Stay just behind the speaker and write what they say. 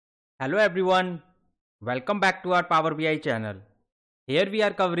Hello everyone, welcome back to our Power BI channel. Here we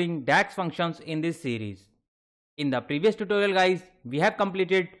are covering DAX functions in this series. In the previous tutorial guys, we have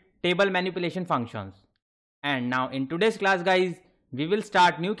completed table manipulation functions. And now in today's class guys, we will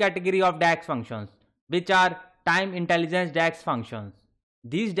start new category of DAX functions, which are time intelligence DAX functions.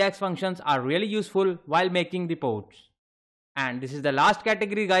 These DAX functions are really useful while making reports. And this is the last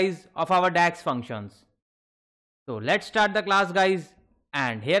category guys of our DAX functions. So let's start the class guys.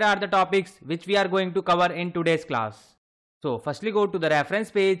 And here are the topics which we are going to cover in today's class. So firstly go to the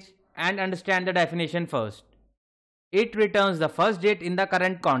reference page and understand the definition first. It returns the first date in the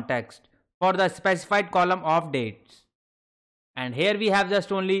current context for the specified column of dates. And here we have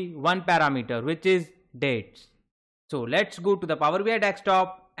just only one parameter, which is dates. So let's go to the Power BI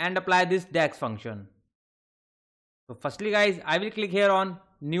desktop and apply this DAX function. So firstly guys, I will click here on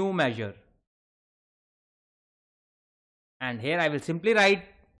new measure. And here I will simply write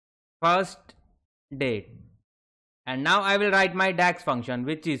first date. And now I will write my DAX function,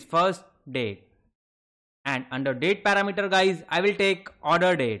 which is first date. And under date parameter guys, I will take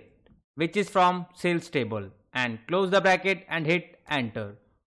order date, which is from sales table, and close the bracket and hit enter.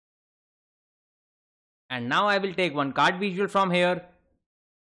 And now I will take one card visual from here.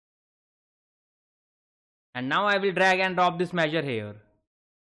 And now I will drag and drop this measure here.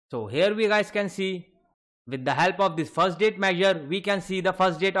 So here we guys can see, with the help of this first date measure, we can see the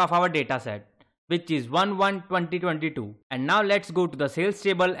first date of our data set, which is 1/1/2022. And now let's go to the sales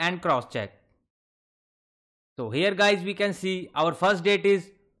table and cross check. So here guys we can see our first date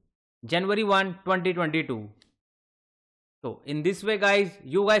is January 1, 2022. So in this way guys,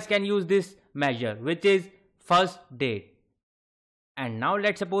 you guys can use this measure, which is first date. And now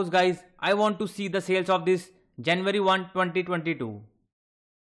let's suppose guys, I want to see the sales of this January 1, 2022.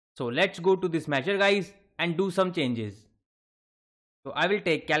 So let's go to this measure guys and do some changes. So I will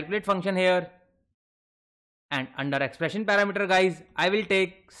take calculate function here, and under expression parameter guys, I will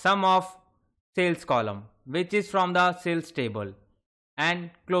take sum of sales column, which is from the sales table,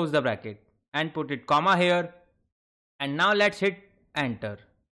 and close the bracket and put it comma here. And now let's hit enter.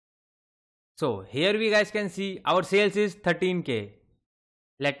 So here we guys can see our sales is 13k.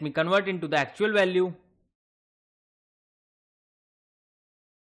 Let me convert into the actual value.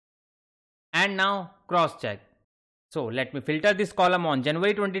 And now cross check. So let me filter this column on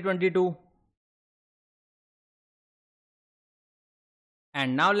January 2022.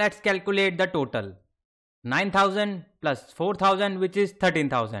 And now let's calculate the total. 9,000 plus 4,000, which is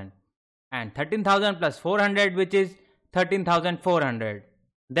 13,000. And 13,000 plus 400, which is 13,400.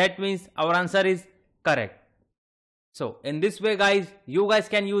 That means our answer is correct. So in this way guys, you guys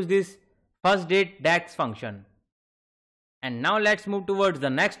can use this first date DAX function. And now let's move towards the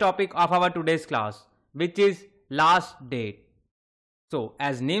next topic of our today's class, which is last date. So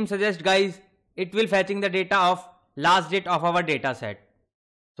as name suggests guys, it will fetching the data of last date of our data set.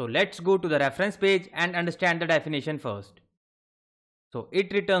 So let's go to the reference page and understand the definition first. So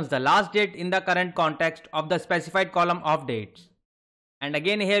it returns the last date in the current context of the specified column of dates. And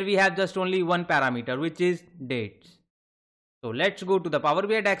again here we have just only one parameter, which is dates. So let's go to the Power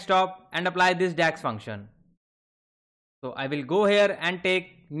BI desktop and apply this DAX function. So I will go here and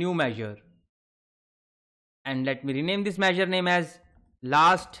take new measure. And let me rename this measure name as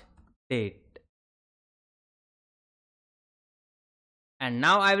last date. And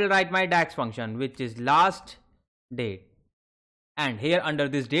now I will write my DAX function, which is last date. And here under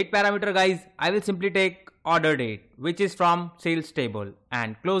this date parameter guys, I will simply take order date, which is from sales table,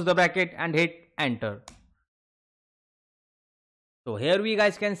 and close the bracket and hit enter. So here we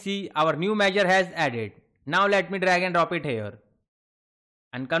guys can see our new measure has added. Now let me drag and drop it here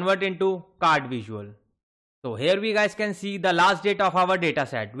and convert into card visual. So here we guys can see the last date of our data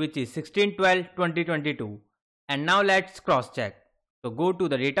set, which is 16/12/2022. And now let's cross check. So go to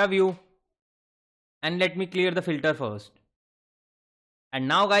the data view and let me clear the filter first. And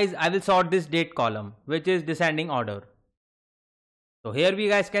now guys, I will sort this date column, which is descending order. So here we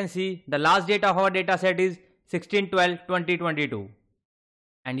guys can see the last date of our data set is 16/12/2022.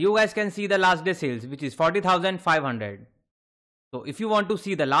 And you guys can see the last day sales, which is 40,500. So if you want to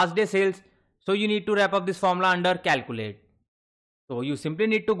see the last day sales, so you need to wrap up this formula under calculate. So you simply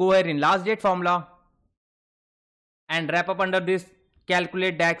need to go here in last date formula and wrap up under this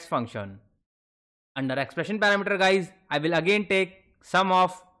calculate DAX function. Under expression parameter guys, I will again take sum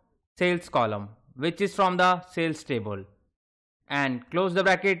of sales column, which is from the sales table, and close the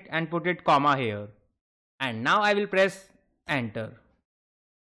bracket and put it comma here. And now I will press enter.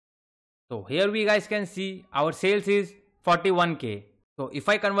 So here we guys can see our sales is 41k. So if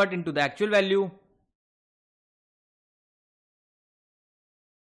I convert into the actual value,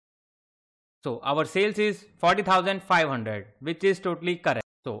 So our sales is 40,500, which is totally correct.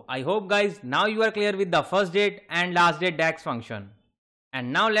 So I hope guys now you are clear with the first date and last date DAX function.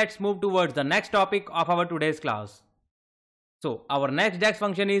 And now let's move towards the next topic of our today's class. So our next DAX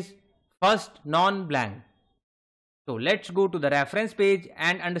function is first non-blank. So let's go to the reference page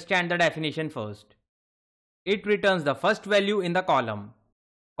and understand the definition first. It returns the first value in the column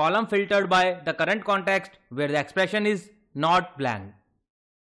filtered by the current context where the expression is not blank.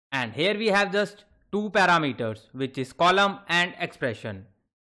 And here we have just two parameters, which is column and expression.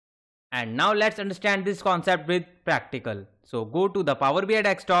 And now let's understand this concept with practical. So go to the Power BI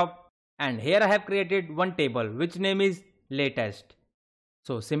desktop, and here I have created one table which name is latest.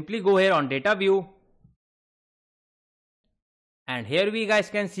 So simply go here on data view, and here we guys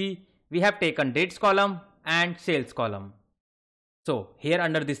can see we have taken dates column and sales column. So here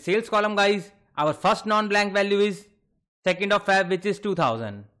under this sales column guys, our first non-blank value is 2nd of Feb, which is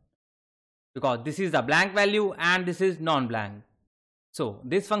 2000, because this is the blank value and this is non-blank. So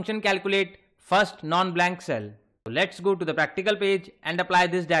this function calculate first non-blank cell. So let's go to the practical page and apply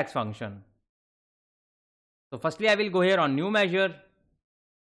this DAX function. So firstly I will go here on new measure,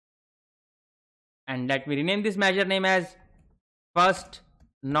 and let me rename this measure name as first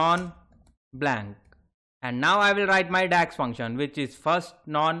non-blank. And now I will write my DAX function, which is first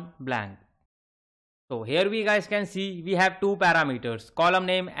non-blank. So here we guys can see we have two parameters, column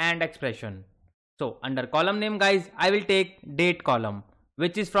name and expression. So under column name guys, I will take date column,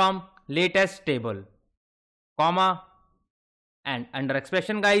 which is from latest table, comma, and under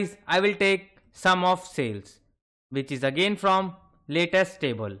expression guys, I will take sum of sales, which is again from latest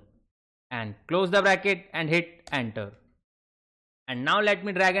table, and close the bracket and hit enter. And now let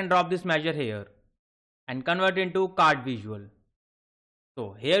me drag and drop this measure here and convert into card visual.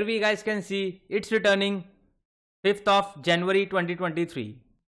 So here we guys can see it's returning 5th of January 2023.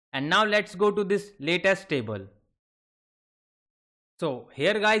 And now let's go to this latest table. So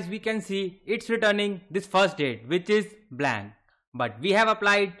here guys we can see it's returning this first date, which is blank, but we have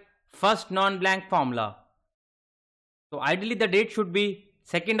applied first non-blank formula. So ideally the date should be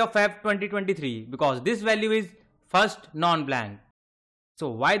 2nd of Feb 2023, because this value is first non-blank. So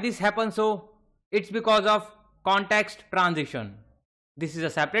why this happens so? It's because of context transition. This is a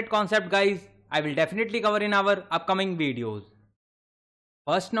separate concept guys, I will definitely cover in our upcoming videos.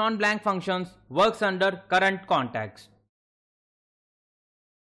 First non-blank functions works under current context.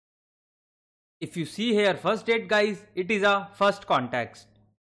 If you see here first date guys, it is a first context,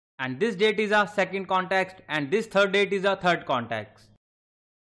 and this date is a second context, and this third date is a third context.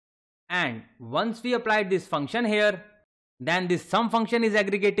 And once we apply this function here, then this sum function is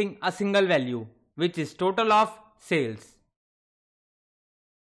aggregating a single value, which is total of sales,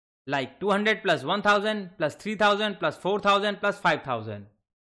 like 200 plus 1000 plus 3000 plus 4000 plus 5000.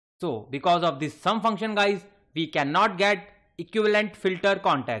 So because of this sum function guys, we cannot get equivalent filter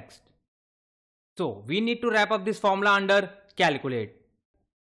context. So we need to wrap up this formula under calculate.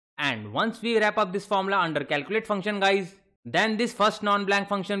 And once we wrap up this formula under calculate function guys, then this first non-blank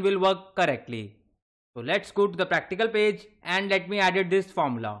function will work correctly. So let's go to the practical page and let me edit this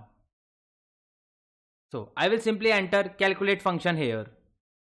formula. So I will simply enter calculate function here.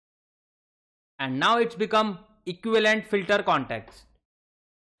 And now it's become equivalent filter context.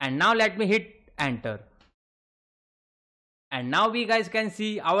 And now let me hit enter. And now we guys can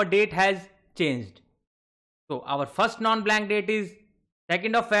see our date has changed. So our first non-blank date is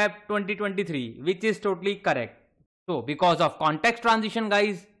 2nd of Feb 2023, which is totally correct. So because of context transition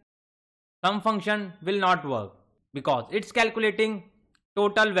guys, sum function will not work because it's calculating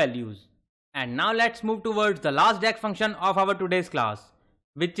total values. And now let's move towards the last DAX function of our today's class,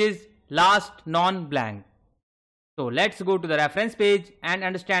 which is last non-blank. So let's go to the reference page and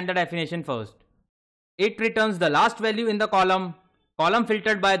understand the definition first. It returns the last value in the column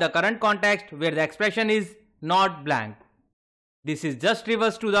filtered by the current context where the expression is not blank. This is just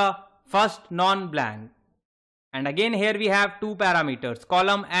reverse to the first non-blank. And again here we have two parameters,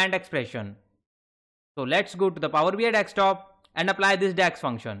 column and expression. So let's go to the Power BI desktop and apply this DAX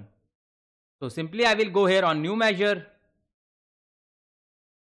function. So simply I will go here on new measure,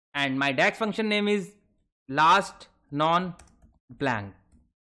 and my DAX function name is last non-blank.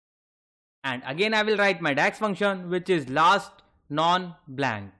 And again I will write my DAX function, which is last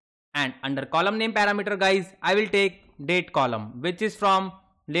non-blank. And under column name parameter guys, I will take date column, which is from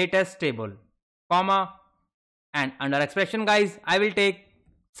latest table, comma, and under expression guys, I will take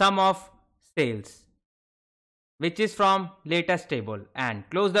sum of sales, which is from latest table, and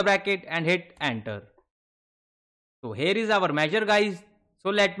close the bracket and hit enter. So here is our measure guys. So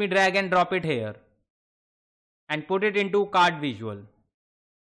let me drag and drop it here and put it into card visual.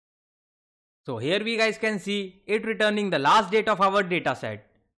 So here we guys can see it returning the last date of our dataset,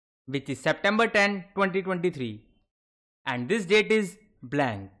 which is September 10, 2023. And this date is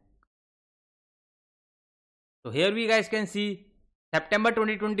blank. So here we guys can see September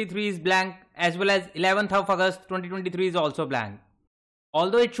 2023 is blank, as well as 11th of August 2023 is also blank.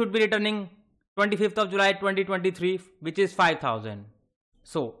 Although it should be returning 25th of July 2023, which is 5000.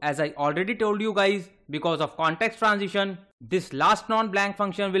 So as I already told you guys, because of context transition, this last non-blank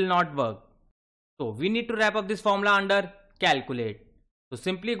function will not work. So we need to wrap up this formula under calculate. So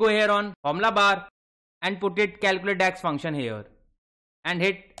simply go here on formula bar and put it calculate dax function here and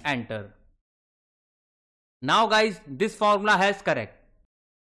hit enter. Now guys, this formula has correct.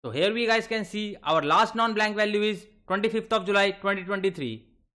 So here we guys can see our last non-blank value is 25th of July 2023,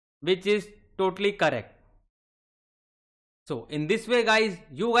 which is totally correct. So in this way guys,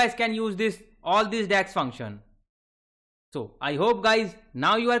 you guys can use all this dax function. So I hope guys,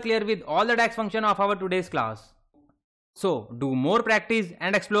 now you are clear with all the dax function of our today's class. So do more practice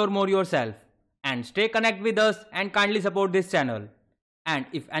and explore more yourself, and stay connected with us and kindly support this channel. And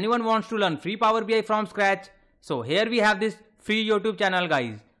if anyone wants to learn free Power BI from scratch, so here we have this free YouTube channel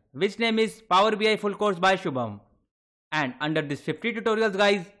guys, which name is Power BI Full Course by Shubham. And under this 50 tutorials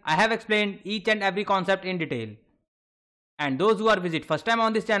guys, I have explained each and every concept in detail. And those who are visit first time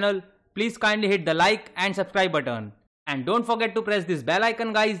on this channel, please kindly hit the like and subscribe button. And don't forget to press this bell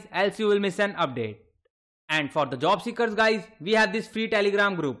icon guys, else you will miss an update. And for the job seekers guys, we have this free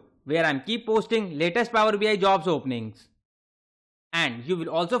Telegram group where I keep posting latest Power BI jobs openings. And you will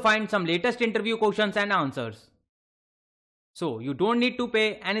also find some latest interview questions and answers. So you don't need to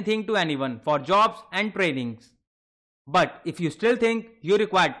pay anything to anyone for jobs and trainings. But if you still think you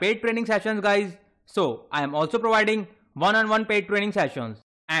require paid training sessions guys, so I am also providing one-on-one paid training sessions.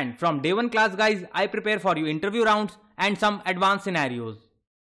 And from day one class guys, I prepare for you interview rounds and some advanced scenarios.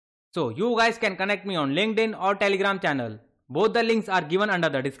 So you guys can connect me on LinkedIn or Telegram channel. Both the links are given under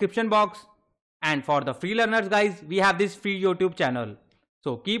the description box. And for the free learners guys, we have this free YouTube channel.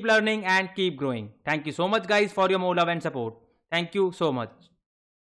 So keep learning and keep growing. Thank you so much guys for your more love and support. Thank you so much.